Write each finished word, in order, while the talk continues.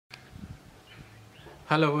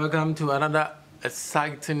Hello, welcome to another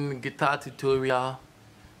exciting guitar tutorial.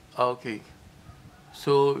 Okay,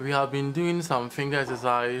 so we have been doing some finger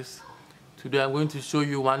exercise. Today I'm going to show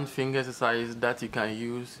you one finger exercise that you can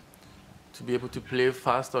use to be able to play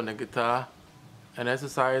fast on the guitar. An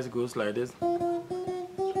exercise goes like this.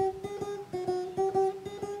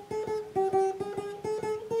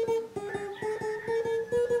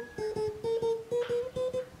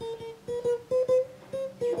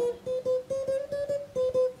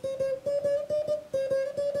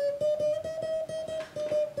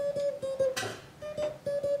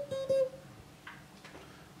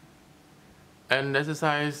 And the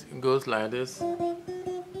exercise goes like this.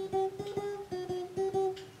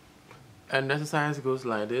 And the exercise goes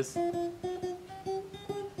like this.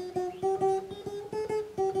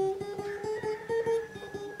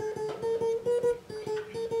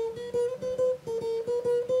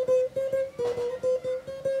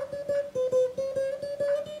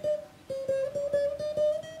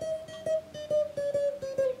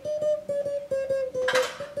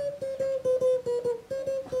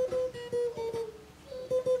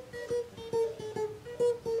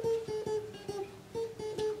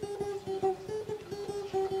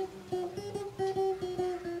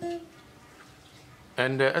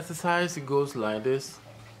 And the exercise goes like this.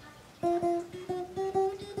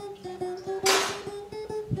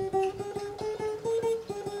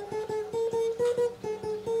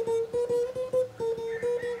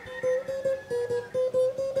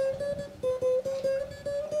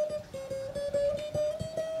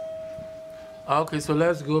 Okay, so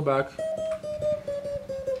let's go back.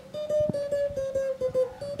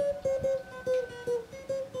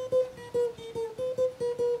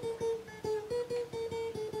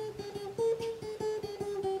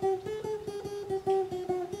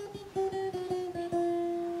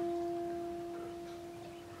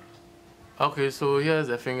 Okay, so here's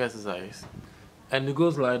the finger exercise, and it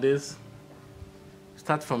goes like this.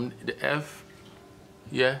 Start from the F,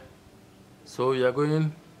 yeah. So you're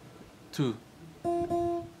going 2.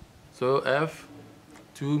 So F,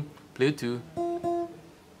 2, play 2.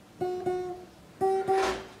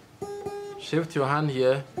 Shift your hand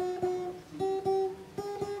here.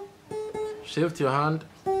 Shift your hand.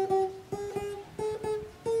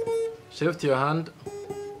 Shift your hand.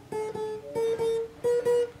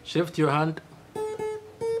 Shift your hand.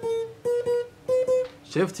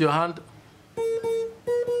 Shift your hand.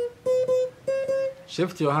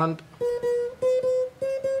 Shift your hand.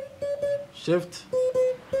 Shift.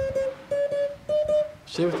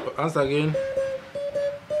 Shift once again.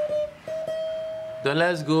 Then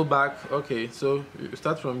let's go back. Okay, so you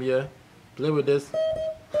start from here. Play with this.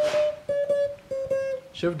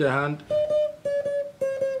 Shift the hand.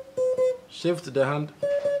 Shift the hand.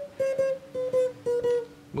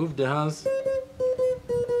 Move the hands.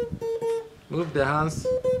 Move the hands.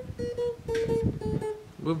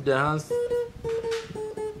 Move the hands.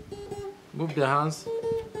 Move the hands.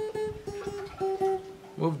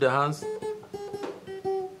 Move the hands.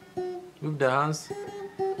 Move the hands.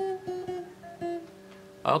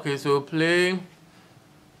 Okay, so play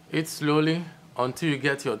it slowly until you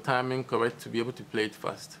get your timing correct to be able to play it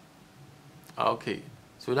fast. Okay,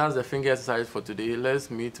 so that's the finger exercise for today. Let's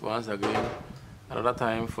meet once again another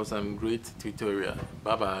time for some great tutorial.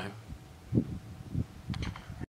 Bye bye.